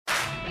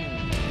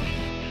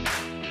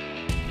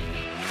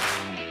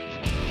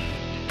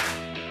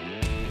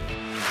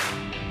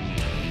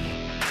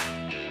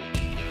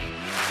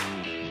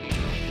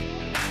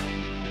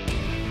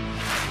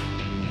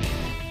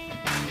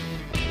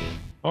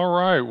All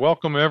right,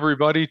 welcome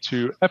everybody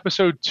to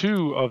episode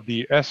 2 of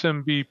the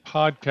SMB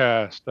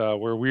Podcast,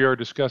 where we are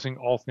discussing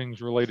all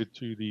things related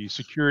to the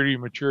security,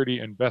 maturity,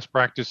 and best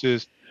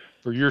practices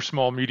for your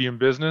small, medium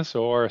business,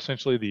 or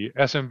essentially the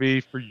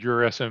SMB for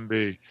your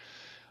SMB.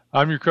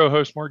 I'm your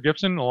co-host, Mark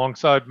Gibson,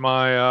 alongside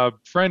my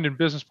friend and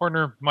business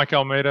partner, Mike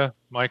Almeida.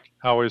 Mike,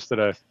 how is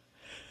today?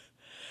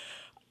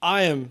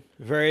 I am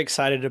very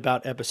excited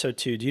about episode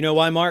 2. Do you know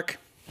why, Mark?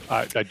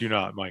 I do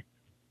not, Mike.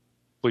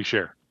 Please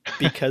share.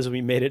 Because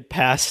we made it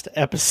past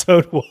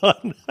episode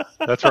 1.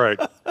 That's right.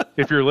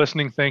 If you're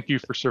listening, thank you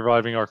for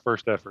surviving our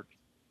first effort.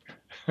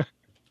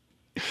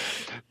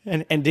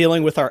 and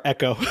dealing with our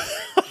echo.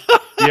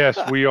 Yes,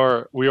 we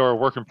are a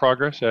work in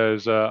progress,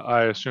 as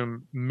I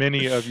assume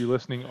many of you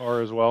listening are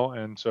as well,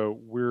 and so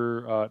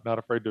we're not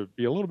afraid to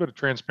be a little bit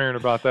transparent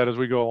about that as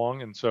we go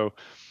along. And so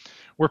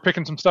we're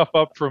picking some stuff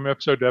up from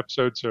episode to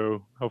episode.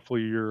 So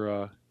hopefully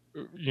you're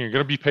going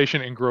to be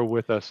patient and grow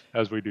with us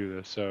as we do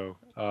this. So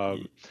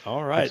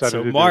All right. excited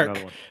So to do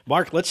another one.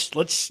 Mark,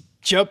 let's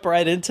jump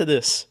right into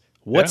this.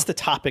 Yeah. What's the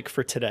topic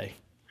for today?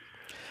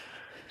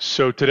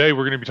 So today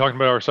we're going to be talking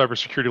about our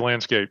cybersecurity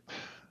landscape.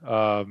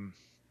 Um,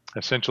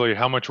 Essentially,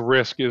 how much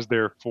risk is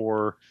there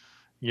for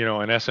an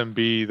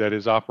SMB that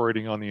is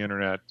operating on the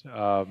internet?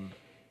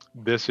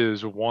 This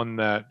is one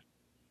that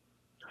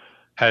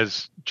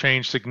has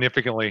changed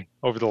significantly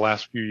over the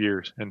last few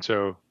years, and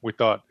so we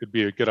thought it'd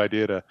be a good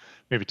idea to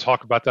maybe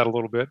talk about that a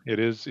little bit. It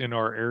is in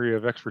our area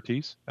of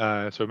expertise,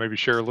 so maybe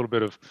share a little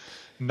bit of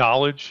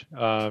knowledge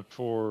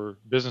for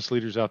business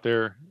leaders out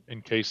there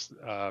in case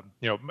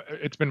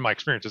it's been my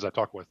experience as I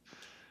talk with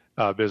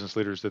business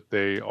leaders that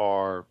they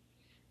are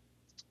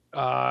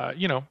uh,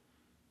 you know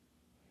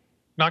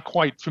not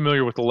quite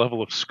familiar with the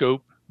level of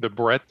scope, the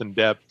breadth and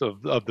depth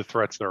of the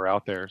threats that are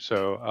out there.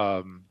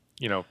 So,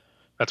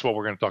 that's what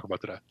we're going to talk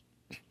about today.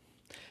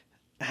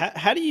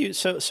 How do you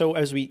so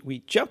as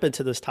we jump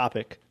into this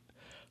topic,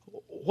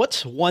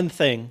 what's one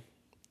thing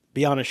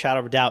beyond a shadow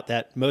of a doubt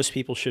that most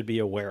people should be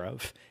aware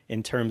of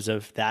in terms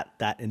of that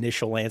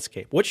initial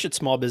landscape? What should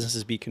small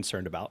businesses be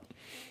concerned about?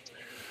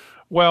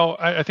 Well,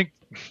 I think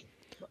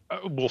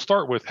we'll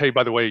start with, hey,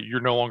 by the way,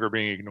 you're no longer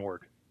being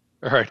ignored.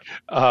 All right.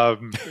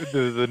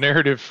 The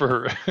narrative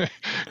for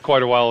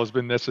quite a while has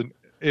been this an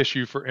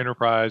issue for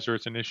enterprise, or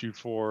it's an issue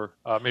for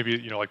maybe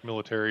like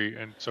military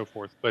and so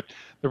forth. But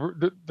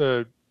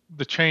the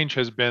change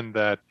has been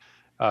that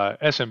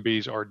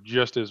SMBs are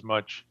just as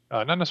much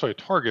not necessarily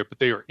a target, but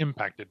they are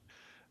impacted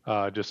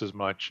just as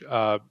much.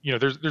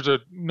 There's a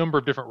number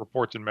of different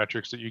reports and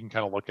metrics that you can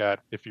kind of look at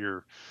if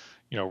you're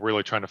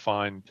really trying to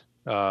find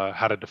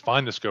how to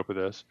define the scope of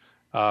this.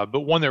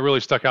 But one that really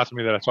stuck out to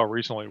me that I saw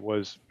recently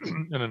was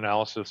an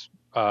analysis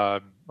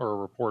or a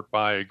report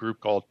by a group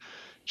called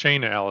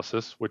Chain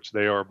Analysis, which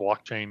they are a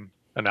blockchain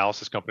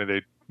analysis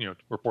company. They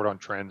report on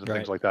trends and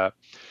things Right. like that.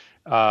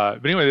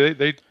 But anyway,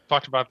 they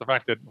talked about the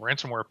fact that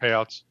ransomware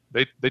payouts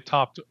they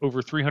topped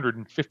over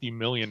 $350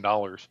 million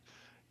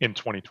in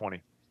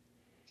 2020,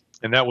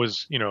 and that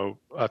was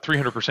a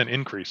 300%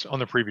 increase on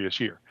the previous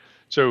year.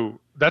 So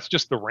that's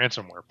just the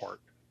ransomware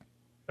part,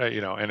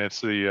 and it's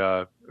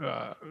the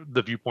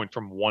viewpoint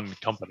from one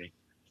company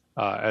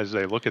as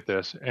they look at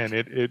this, and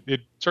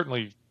it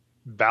certainly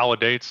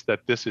validates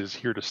that this is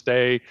here to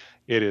stay.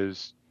 It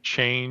is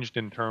changed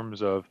in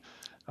terms of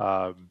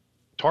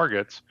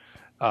targets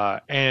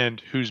and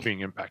who's being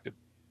impacted.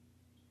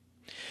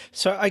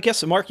 So I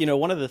guess, Mark,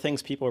 one of the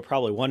things people are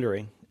probably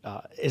wondering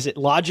does it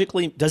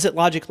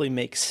logically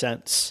make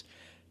sense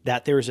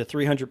that there is a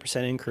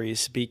 300%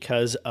 increase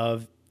because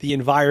of the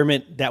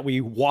environment that we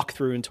walked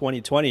through in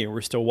 2020 and we're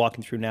still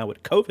walking through now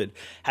with COVID?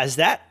 Has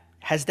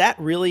that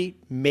really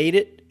made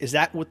it? Is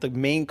that what the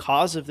main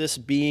cause of this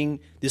being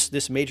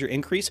this major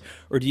increase,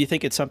 or do you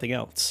think it's something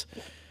else?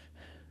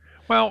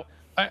 Well,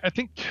 I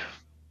think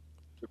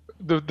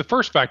the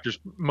first factor is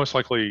most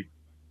likely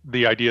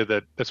the idea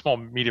that small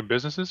medium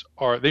businesses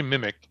they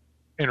mimic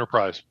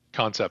enterprise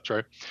concepts,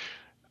 right?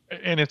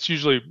 And it's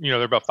usually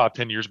they're about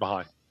 5-10 years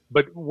behind,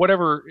 but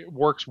whatever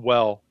works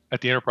well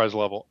at the enterprise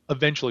level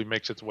eventually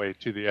makes its way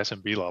to the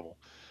SMB level.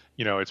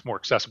 It's more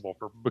accessible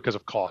because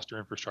of cost or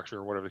infrastructure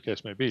or whatever the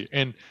case may be.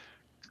 And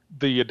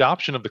the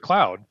adoption of the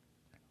cloud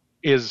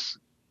is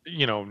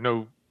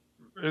no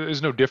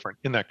is no different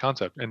in that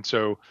concept. And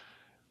so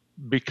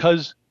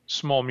because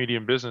small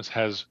medium business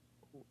has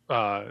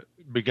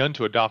begun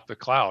to adopt the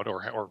cloud,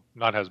 or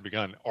not has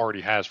begun,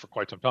 already has for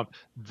quite some time.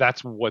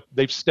 That's what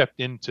they've stepped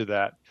into,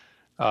 that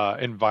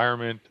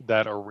environment,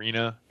 that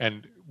arena,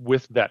 and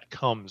with that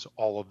comes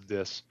all of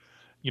this,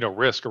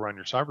 risk around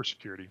your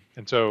cybersecurity.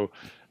 And so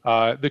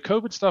the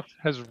COVID stuff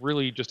has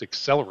really just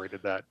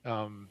accelerated that.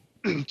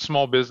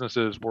 Small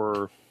businesses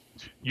were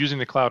using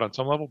the cloud on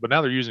some level, but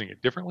now they're using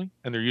it differently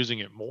and they're using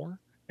it more,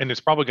 and it's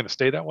probably going to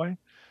stay that way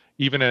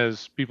even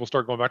as people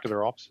start going back to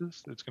their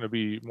offices. It's going to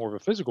be more of a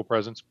physical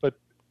presence, but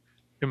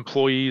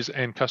employees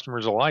and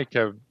customers alike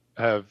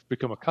have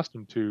become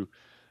accustomed to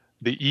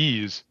the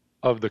ease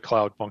of the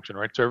cloud function,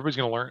 right? So everybody's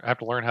going to have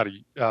to learn how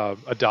to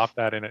adopt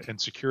that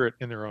and secure it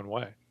in their own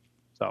way.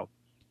 So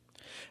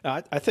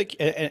I think,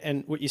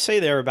 and what you say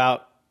there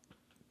about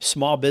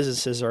small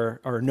businesses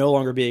are no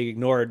longer being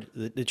ignored.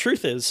 The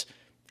truth is,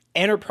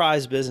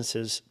 enterprise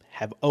businesses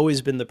have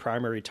always been the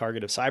primary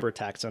target of cyber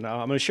attacks. And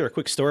I'm going to share a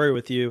quick story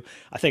with you.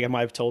 I think I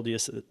might have told you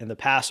this in the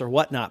past or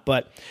whatnot,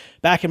 but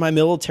back in my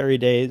military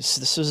days,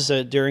 this was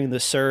during the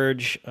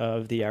surge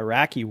of the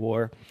Iraqi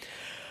war.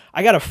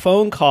 I got a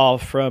phone call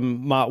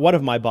from one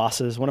of my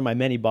bosses, one of my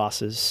many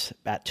bosses,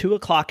 at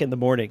 2:00 in the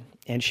morning.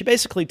 And she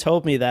basically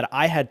told me that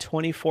I had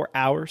 24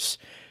 hours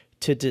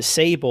to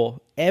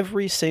disable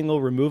every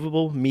single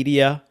removable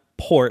media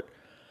port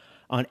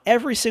on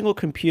every single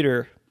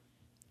computer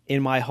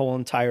in my whole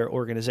entire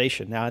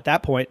organization. Now, at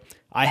that point,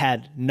 I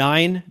had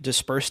 9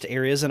 dispersed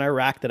areas in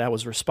Iraq that I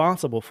was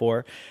responsible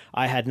for.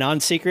 I had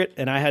non-secret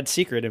and I had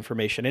secret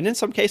information. And in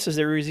some cases,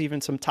 there was even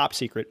some top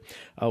secret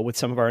with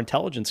some of our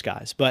intelligence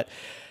guys. But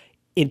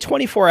in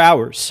 24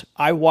 hours,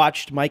 I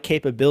watched my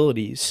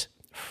capabilities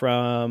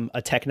from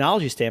a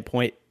technology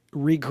standpoint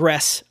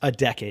regress a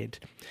decade.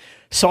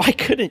 So I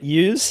couldn't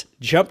use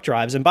jump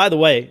drives. And by the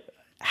way,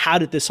 how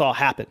did this all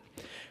happen?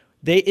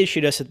 They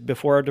issued us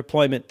before our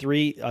deployment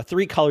three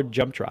colored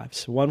jump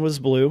drives. One was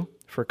blue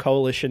for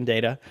coalition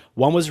data,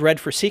 one was red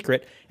for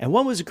secret, and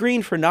one was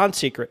green for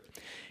non-secret.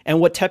 And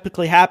what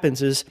typically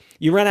happens is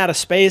you run out of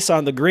space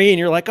on the green.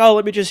 You're like, oh,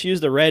 let me just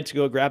use the red to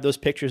go grab those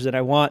pictures that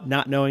I want,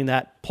 not knowing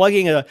that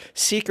plugging a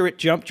secret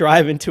jump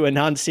drive into a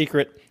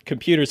non-secret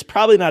computer is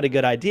probably not a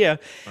good idea.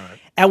 Right.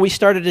 And we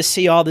started to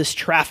see all this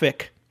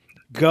traffic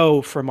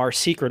go from our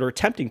secret, or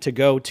attempting to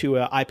go, to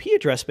an IP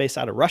address based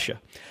out of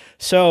Russia.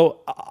 So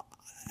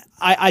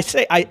I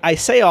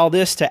say all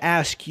this to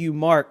ask you,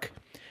 Mark,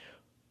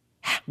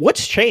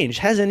 what's changed?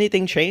 Has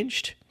anything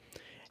changed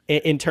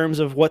in terms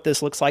of what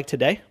this looks like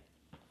today?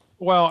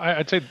 Well,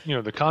 I'd say,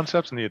 the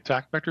concepts and the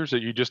attack vectors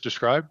that you just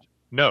described,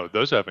 no,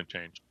 those haven't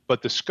changed.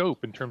 But the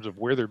scope in terms of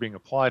where they're being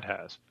applied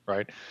has,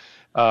 right?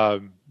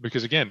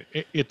 Because again,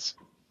 it's,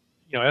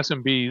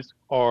 SMBs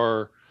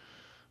are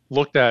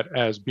looked at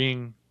as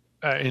being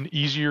an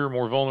easier,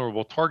 more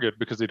vulnerable target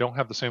because they don't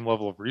have the same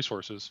level of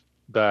resources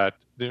that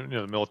the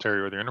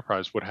military or the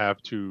enterprise would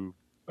have to,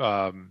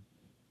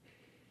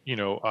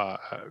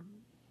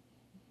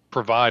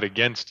 provide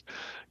against,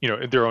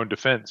 their own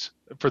defense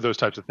for those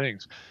types of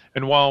things.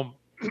 And while,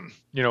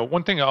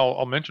 one thing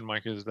I'll mention,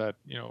 Mike, is that,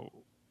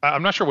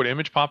 I'm not sure what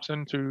image pops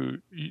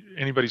into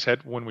anybody's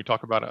head when we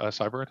talk about a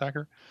cyber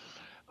attacker.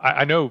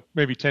 I know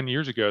maybe 10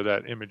 years ago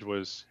that image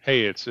was,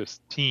 hey, it's this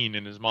teen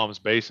in his mom's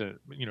basement,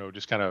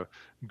 just kind of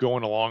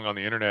going along on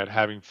the internet,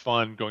 having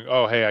fun, going,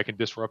 oh, hey, I can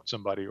disrupt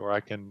somebody, or I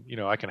can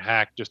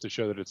hack just to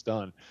show that it's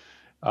done.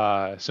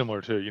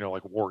 Similar to,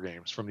 like war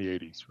games from the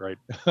 80s, right?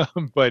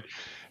 But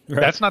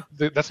right. That's not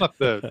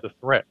the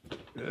threat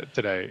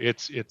today.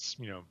 It's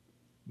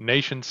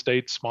nation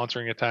states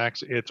sponsoring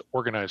attacks. It's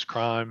organized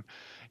crime.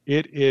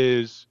 It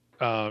is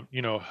a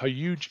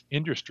huge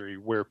industry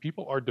where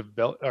people are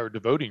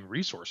devoting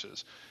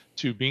resources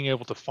to being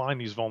able to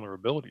find these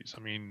vulnerabilities.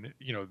 I mean,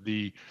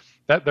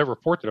 that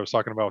report that I was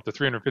talking about with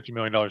the $350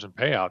 million in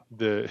payout,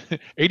 the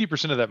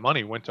 80% of that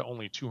money went to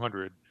only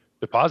 200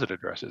 deposit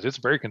addresses. It's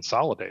very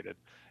consolidated,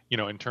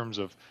 in terms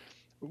of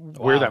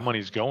where that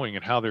money's going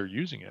and how they're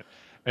using it.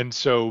 And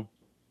so,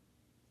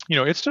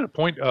 it's to the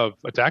point of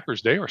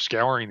attackers, they are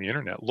scouring the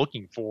internet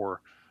looking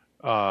for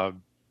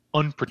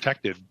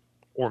unprotected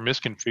or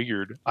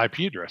misconfigured IP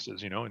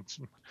addresses, and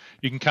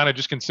you can kind of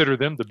just consider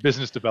them the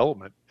business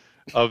development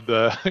of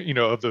the,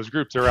 of those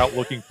groups. They're out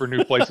looking for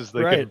new places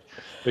they right.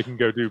 they can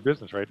go do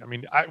business, right? I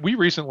mean, we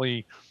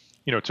recently,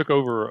 took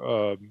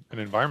over an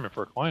environment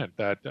for a client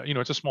that,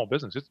 it's a small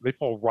business. They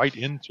fall right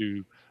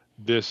into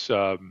this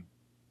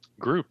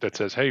group that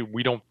says, hey,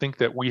 we don't think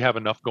that we have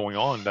enough going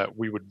on that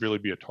we would really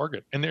be a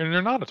target. And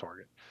they're not a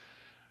target.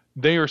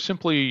 They are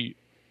simply,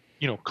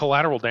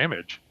 collateral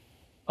damage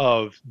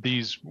of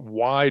these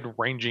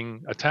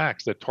wide-ranging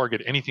attacks that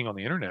target anything on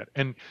the internet.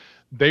 And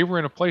they were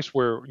in a place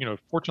where,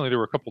 fortunately, there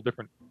were a couple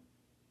different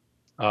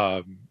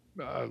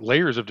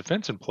layers of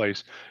defense in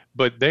place,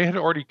 but they had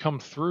already come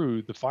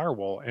through the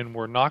firewall and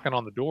were knocking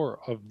on the door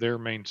of their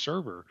main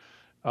server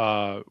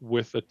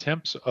with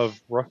attempts of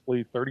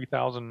roughly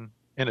 30,000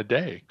 in a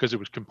day, because it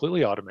was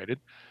completely automated,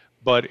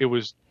 but it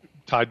was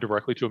tied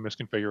directly to a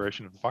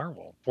misconfiguration of the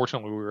firewall.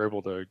 Fortunately, we were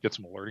able to get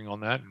some alerting on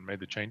that and made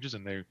the changes,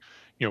 and they,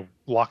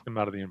 locked them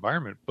out of the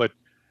environment. But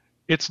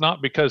it's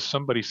not because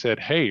somebody said,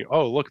 hey,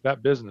 oh, look,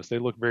 that business, they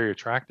look very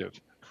attractive.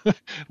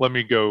 Let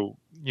me go,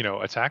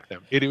 attack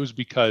them. It was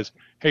because,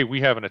 hey,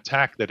 we have an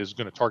attack that is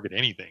going to target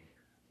anything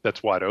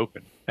that's wide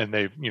open, and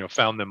they've,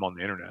 found them on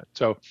the internet.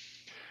 So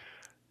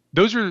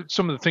those are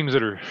some of the things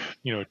that are,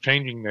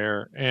 changing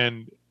there.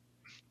 And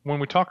when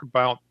we talk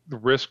about the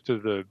risk to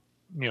the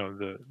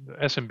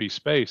SMB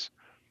space,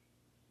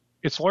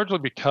 it's largely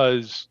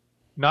because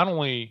not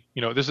only,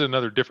 this is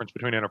another difference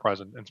between enterprise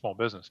and small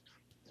business.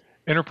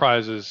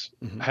 Enterprises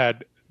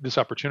had this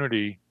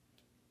opportunity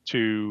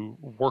to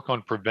work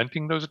on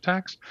preventing those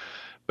attacks,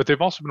 but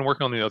they've also been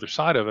working on the other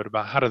side of it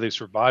about how do they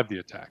survive the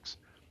attacks.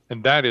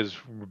 And that is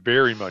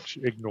very much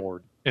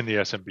ignored in the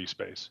SMB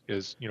space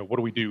is, what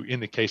do we do in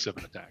the case of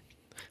an attack?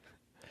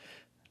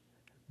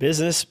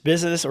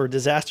 Business or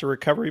disaster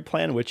recovery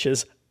plan, which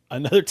is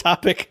another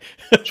topic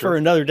for Sure.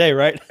 another day,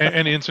 right?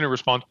 And incident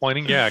response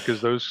planning, yeah,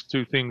 because those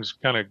two things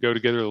kind of go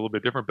together a little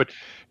bit different. But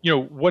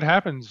what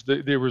happens?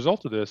 The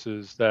result of this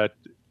is that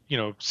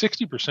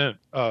 60%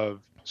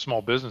 of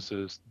small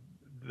businesses,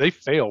 they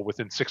fail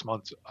within 6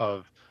 months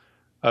of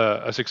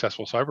a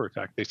successful cyber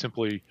attack. They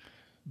simply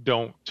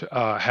don't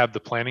have the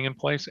planning in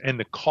place, and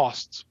the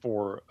costs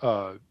for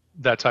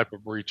that type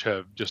of breach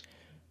have just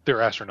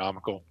they're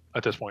astronomical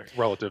at this point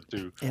relative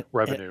to and,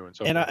 revenue and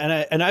so and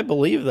forth. I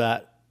believe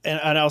that.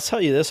 And I'll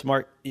tell you this,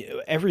 Mark,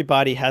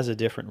 everybody has a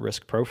different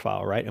risk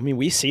profile, right? I mean,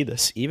 we see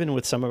this even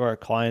with some of our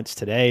clients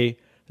today.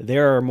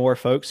 There are more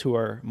folks who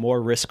are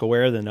more risk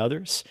aware than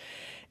others.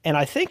 And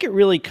I think it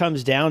really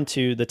comes down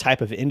to the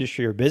type of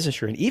industry or business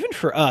you're in. Even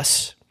for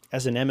us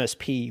as an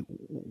MSP,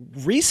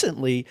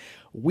 recently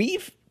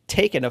we've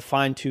taken a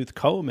fine tooth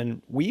comb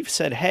and we've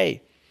said,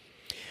 hey,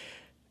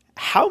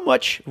 how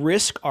much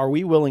risk are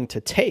we willing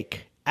to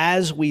take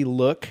as we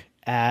look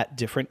at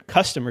different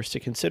customers to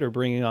consider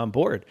bringing on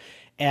board?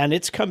 And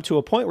it's come to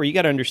a point where you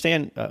got to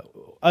understand,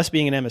 us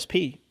being an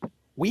MSP,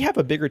 we have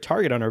a bigger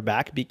target on our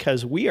back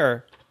because we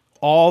are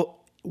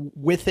all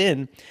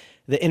within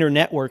the inner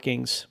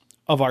networkings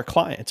of our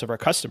clients, of our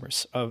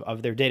customers,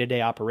 of their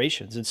day-to-day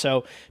operations. And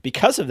so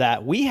because of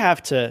that, we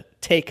have to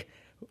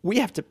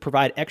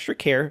provide extra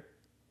care,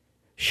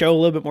 show a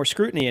little bit more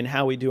scrutiny in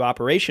how we do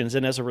operations.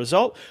 And as a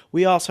result,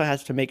 we also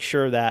have to make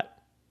sure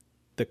that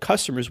the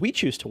customers we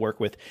choose to work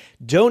with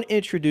don't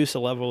introduce a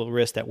level of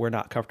risk that we're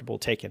not comfortable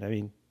taking. I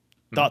mean,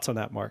 thoughts on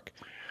that, Mark?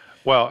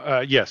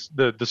 Well, yes,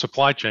 the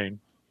supply chain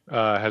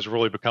has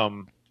really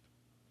become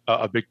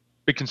a big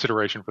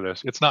consideration for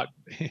this. It's not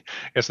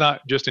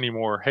just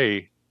anymore.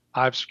 Hey,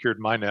 I've secured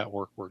my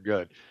network. We're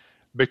good,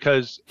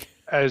 because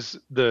as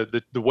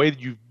the way that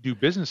you do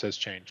business has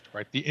changed,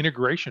 right? The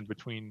integration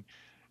between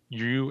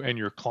you and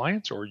your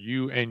clients or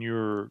you and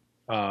your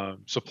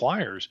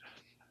suppliers,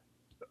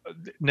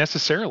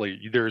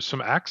 necessarily there's some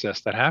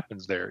access that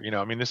happens there.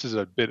 I mean, this is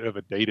a bit of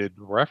a dated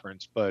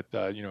reference, but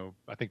I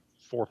think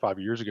 4 or 5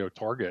 years ago,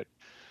 Target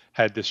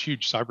had this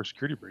huge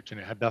cybersecurity breach, and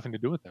it had nothing to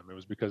do with them. It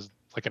was because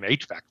like an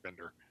HVAC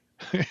vendor,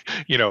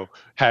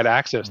 had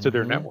access to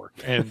their Mm-hmm. network,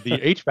 and the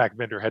HVAC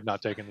vendor had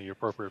not taken the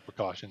appropriate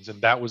precautions,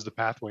 and that was the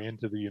pathway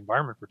into the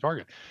environment for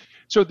Target.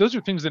 So those are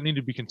things that need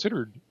to be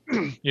considered,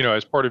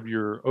 as part of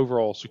your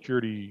overall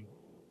security,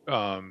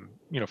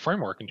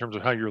 framework in terms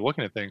of how you're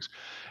looking at things.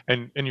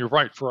 And you're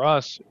right. For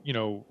us,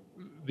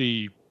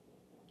 the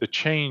the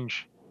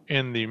change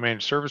in the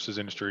managed services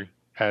industry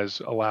has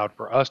allowed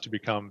for us to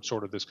become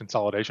sort of this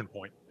consolidation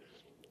point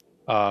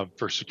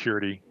for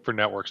security, for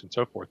networks, and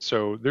so forth.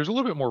 So there's a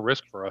little bit more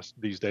risk for us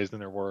these days than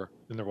there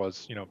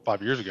was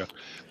 5 years ago.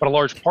 But a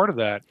large part of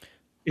that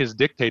is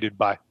dictated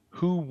by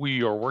who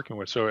we are working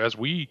with. So as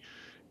we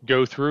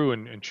go through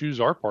and choose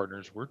our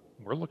partners, we're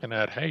looking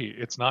at, hey,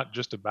 it's not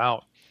just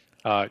about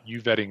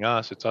you vetting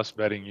us; it's us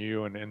vetting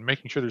you, and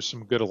making sure there's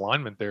some good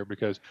alignment there.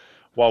 Because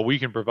while we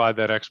can provide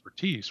that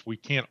expertise, we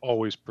can't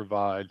always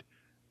provide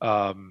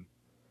um,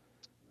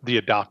 the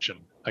adoption,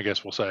 I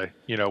guess we'll say,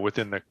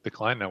 within the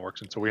client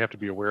networks. And so we have to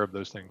be aware of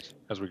those things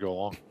as we go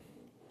along.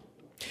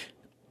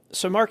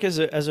 So, Mark, as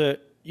a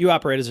you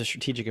operate as a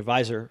strategic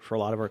advisor for a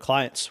lot of our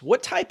clients.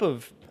 What type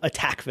of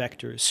attack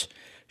vectors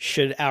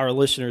should our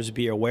listeners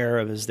be aware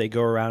of as they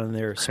go around in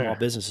their small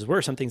businesses? What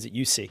are some things that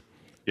you see?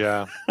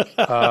 Yeah.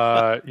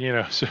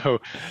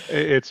 So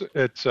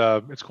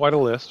it's quite a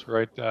list,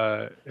 right?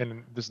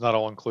 And this is not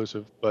all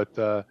inclusive, but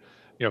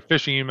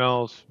phishing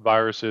emails,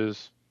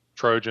 viruses,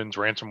 Trojans,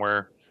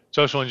 ransomware,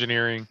 social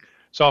engineering,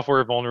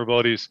 software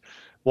vulnerabilities,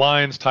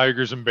 lions,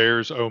 tigers, and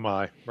bears. Oh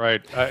my,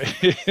 right?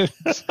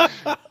 It's,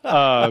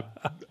 uh,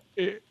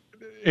 it,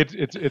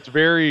 it's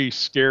very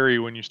scary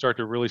when you start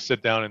to really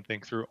sit down and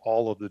think through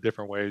all of the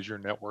different ways your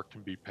network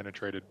can be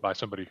penetrated by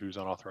somebody who's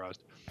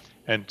unauthorized.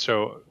 And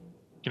so,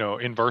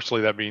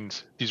 inversely, that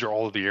means these are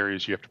all of the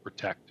areas you have to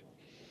protect.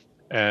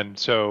 And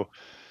so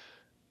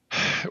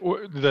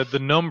the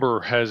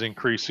number has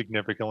increased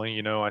significantly.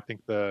 I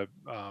think uh,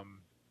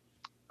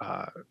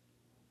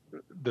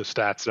 the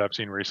stats that I've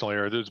seen recently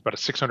are there's about a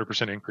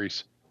 600%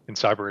 increase in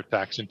cyber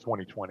attacks in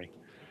 2020.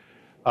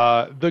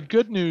 The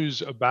good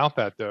news about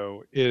that,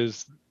 though,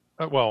 is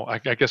well, I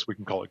guess we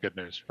can call it good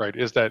news, right?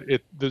 Is that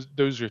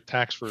those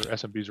attacks for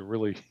SMBs are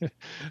really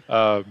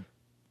um,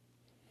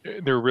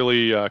 they're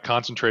really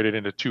concentrated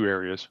into two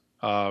areas.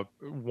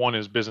 One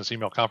is business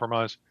email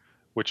compromise,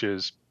 which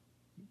is,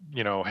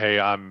 hey,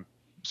 I'm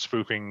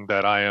spoofing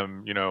that I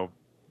am,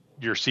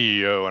 your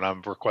CEO, and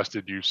I've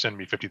requested you send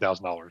me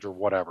 $50,000 or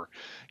whatever,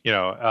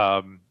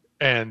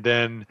 and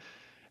then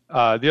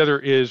the other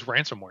is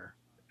ransomware,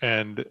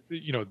 and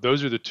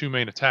those are the two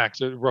main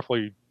attacks.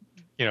 Roughly,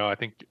 I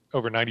think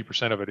over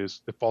 90% of it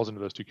falls into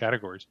those two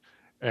categories,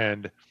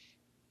 and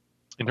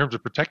in terms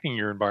of protecting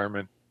your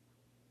environment,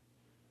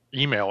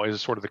 email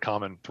is sort of the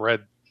common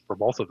thread for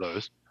both of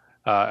those,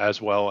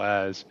 as well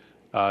as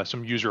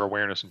some user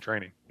awareness and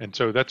training. And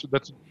so that's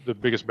the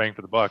biggest bang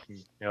for the buck.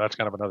 And that's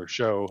kind of another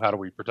show. How do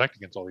we protect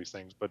against all these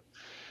things? But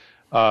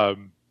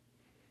um,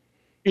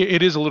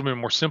 it is a little bit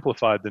more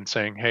simplified than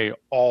saying, hey,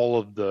 all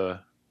of the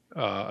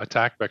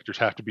attack vectors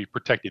have to be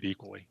protected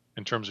equally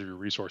in terms of your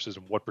resources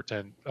and what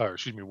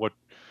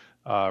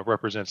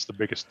represents the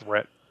biggest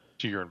threat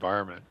to your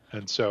environment.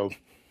 And so,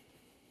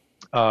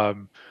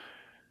 um,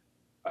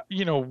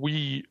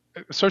 we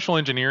social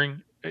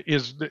engineering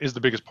is the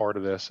biggest part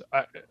of this.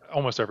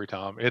 Almost every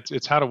time,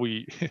 it's how do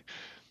we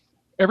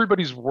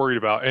everybody's worried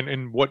about,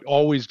 and what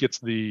always gets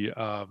the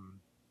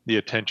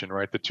attention,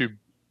 right? The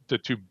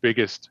two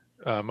biggest,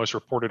 most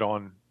reported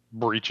on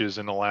breaches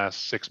in the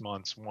last 6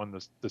 months. One,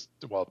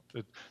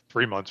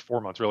 3 months,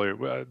 4 months,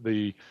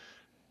 really.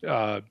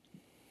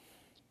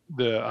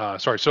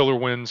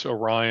 SolarWinds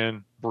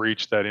Orion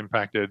breach that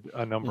impacted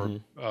a number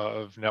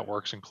of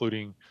networks,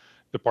 including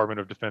Department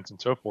of Defense and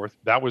so forth.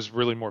 That was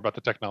really more about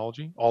the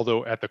technology,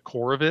 although at the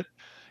core of it,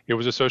 it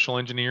was a social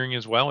engineering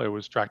as well. It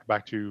was tracked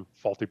back to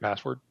faulty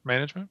password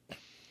management.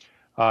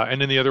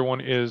 And then the other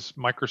one is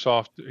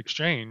Microsoft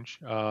Exchange.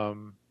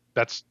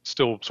 That's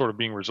still sort of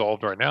being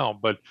resolved right now,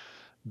 but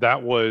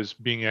that was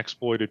being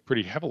exploited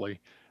pretty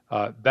heavily.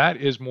 That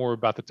is more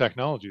about the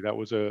technology. That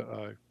was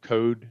a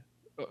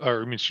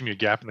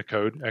gap in the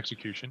code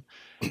execution.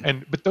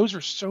 But those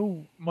are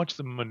so much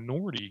the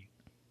minority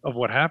of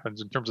what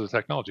happens in terms of the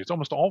technology. It's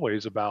almost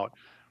always about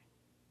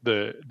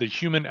the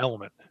human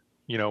element.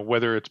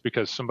 Whether it's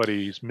because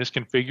somebody's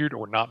misconfigured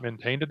or not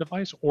maintained a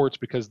device, or it's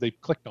because they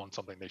clicked on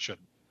something they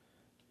shouldn't.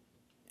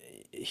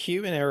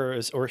 Human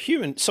errors or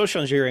human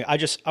social engineering.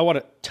 I want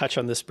to touch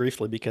on this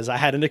briefly because I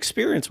had an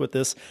experience with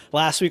this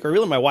last week, or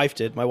really my wife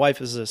did. My wife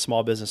is a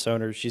small business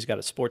owner. She's got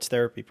a sports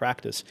therapy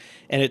practice.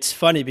 And it's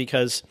funny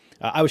because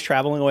I was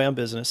traveling away on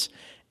business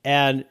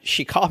and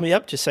she called me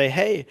up to say,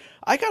 hey,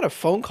 I got a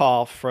phone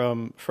call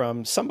from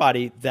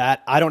somebody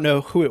that I don't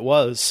know who it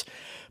was,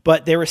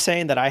 but they were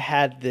saying that I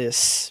had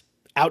this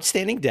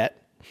outstanding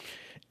debt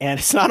and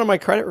it's not on my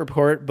credit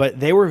report, but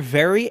they were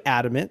very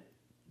adamant.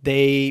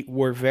 They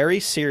were very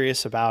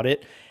serious about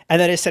it.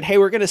 And then they said, hey,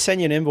 we're going to send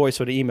you an invoice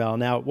with an email.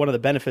 Now, one of the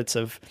benefits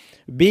of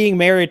being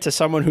married to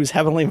someone who's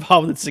heavily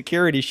involved in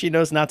security, she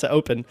knows not to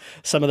open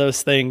some of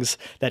those things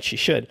that she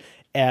should.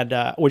 And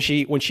when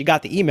she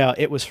got the email,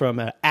 it was from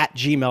an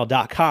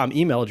 @gmail.com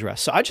email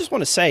address. So I just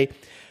want to say,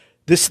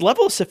 this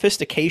level of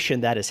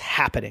sophistication that is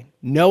happening,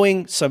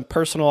 knowing some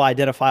personal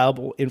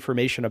identifiable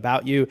information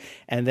about you,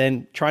 and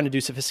then trying to do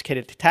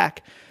sophisticated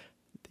attack,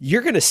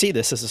 you're going to see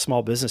this as a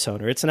small business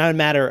owner. It's not a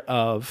matter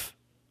of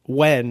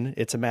when,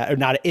 it's a matter,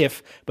 not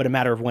if, but a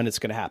matter of when it's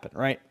going to happen,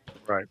 right?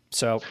 Right.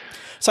 So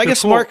I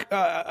guess, Mark,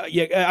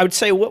 I would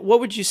say,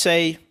 what would you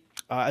say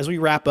as we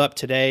wrap up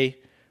today?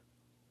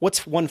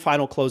 What's one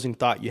final closing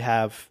thought you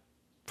have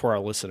for our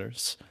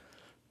listeners?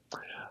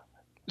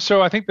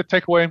 So I think the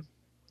takeaway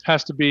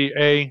has to be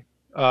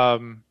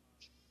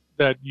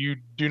that you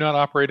do not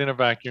operate in a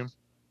vacuum.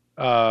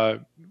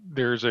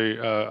 There's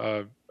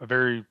a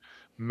very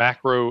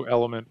macro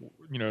element,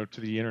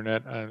 to the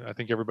internet. I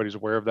think everybody's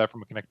aware of that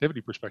from a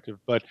connectivity perspective,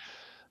 but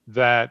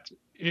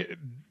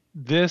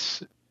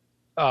this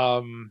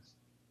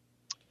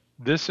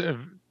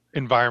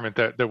environment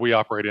that we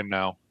operate in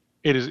now,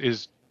 it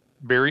is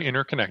very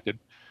interconnected.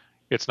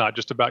 It's not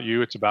just about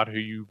you. It's about who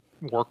you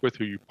work with,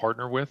 who you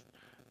partner with,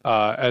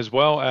 as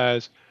well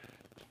as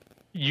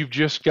you've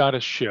just got to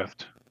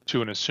shift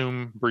to an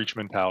assume breach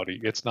mentality.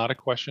 It's not a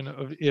question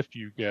of if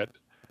you get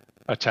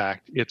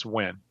attacked, it's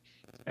when.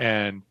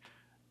 And,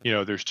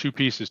 there's two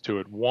pieces to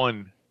it.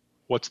 One,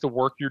 what's the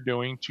work you're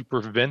doing to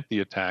prevent the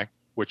attack,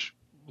 which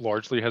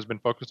largely has been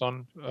focused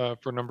on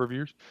for a number of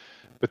years.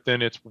 But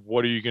then it's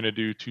what are you going to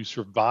do to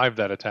survive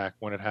that attack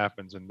when it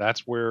happens? And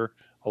that's where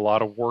a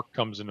lot of work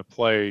comes into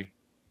play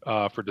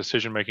for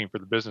decision making for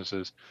the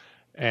businesses.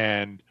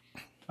 And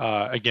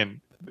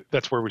again,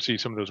 that's where we see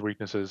some of those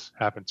weaknesses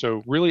happen.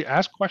 So really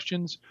ask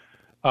questions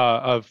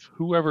of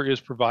whoever is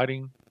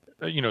providing,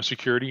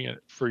 security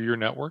for your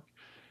network.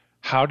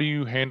 How do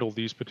you handle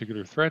these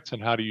particular threats,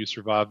 and how do you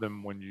survive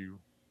them when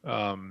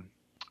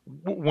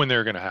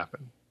they're going to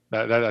happen?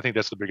 I think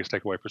that's the biggest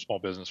takeaway for small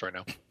business right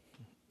now.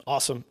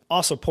 Awesome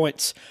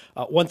points.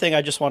 One thing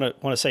I just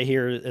want to say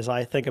here as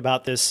I think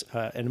about this,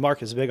 and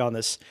Mark is big on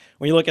this.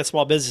 When you look at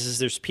small businesses,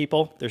 there's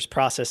people, there's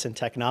process, and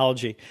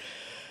technology.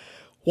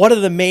 One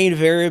of the main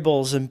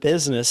variables in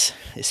business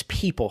is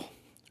people,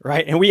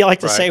 right? And we like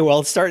to say, well,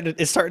 it's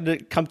starting to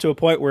come to a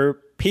point where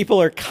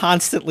people are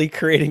constantly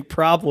creating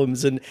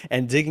problems and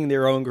digging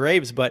their own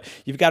graves. But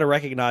you've got to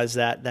recognize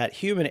that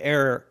human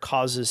error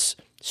causes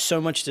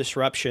so much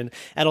disruption.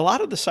 And a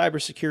lot of the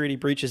cybersecurity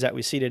breaches that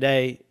we see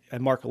today,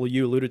 and Mark,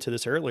 you alluded to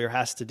this earlier,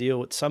 has to deal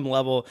with some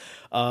level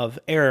of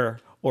error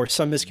or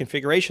some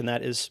misconfiguration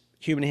that is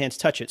human hands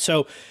touch it.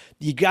 So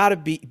you got to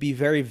be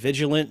very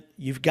vigilant.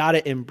 You've got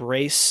to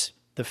embrace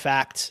the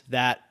fact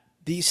that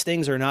these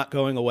things are not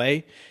going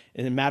away.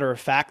 And a matter of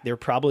fact, they're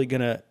probably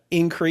going to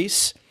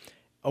increase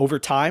over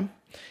time.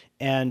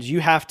 and you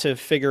have to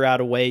figure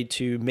out a way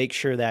to make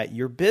sure that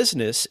your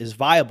business is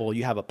viable.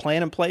 You have a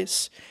plan in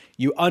place.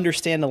 You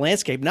understand the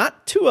landscape,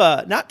 not to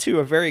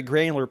a very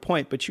granular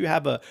point, but you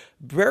have a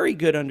very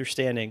good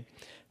understanding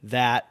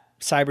that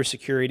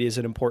cybersecurity is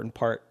an important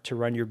part to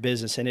run your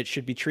business, and it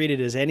should be treated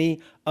as any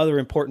other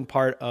important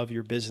part of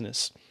your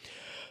business.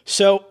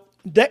 So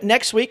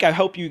next week, I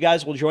hope you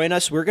guys will join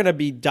us. We're going to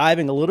be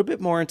diving a little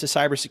bit more into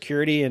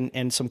cybersecurity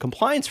and some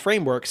compliance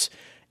frameworks,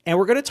 and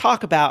we're going to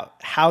talk about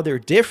how they're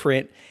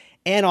different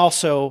and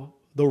also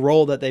the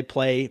role that they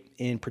play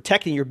in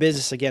protecting your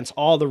business against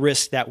all the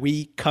risks that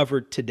we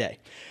covered today.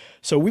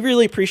 So we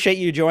really appreciate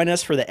you joining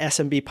us for the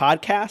SMB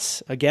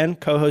Podcast, again,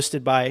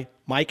 co-hosted by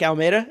Mike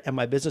Almeida and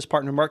my business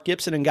partner, Mark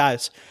Gibson. And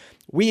guys,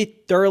 we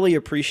thoroughly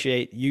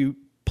appreciate you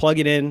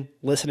plugging in,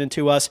 listening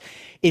to us.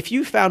 If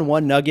you found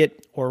one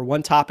nugget or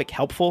one topic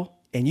helpful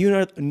and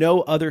you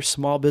know other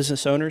small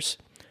business owners,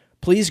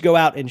 please go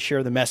out and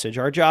share the message.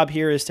 Our job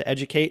here is to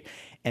educate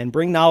and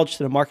bring knowledge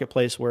to the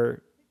marketplace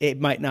where it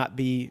might not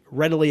be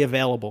readily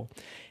available.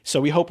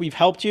 So we hope we've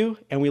helped you,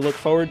 and we look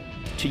forward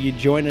to you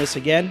joining us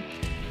again.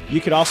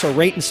 You could also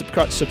rate and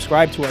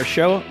subscribe to our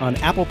show on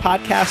Apple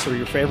Podcasts or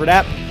your favorite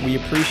app. We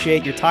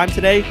appreciate your time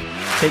today.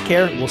 Take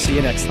care. We'll see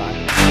you next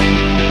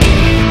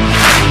time.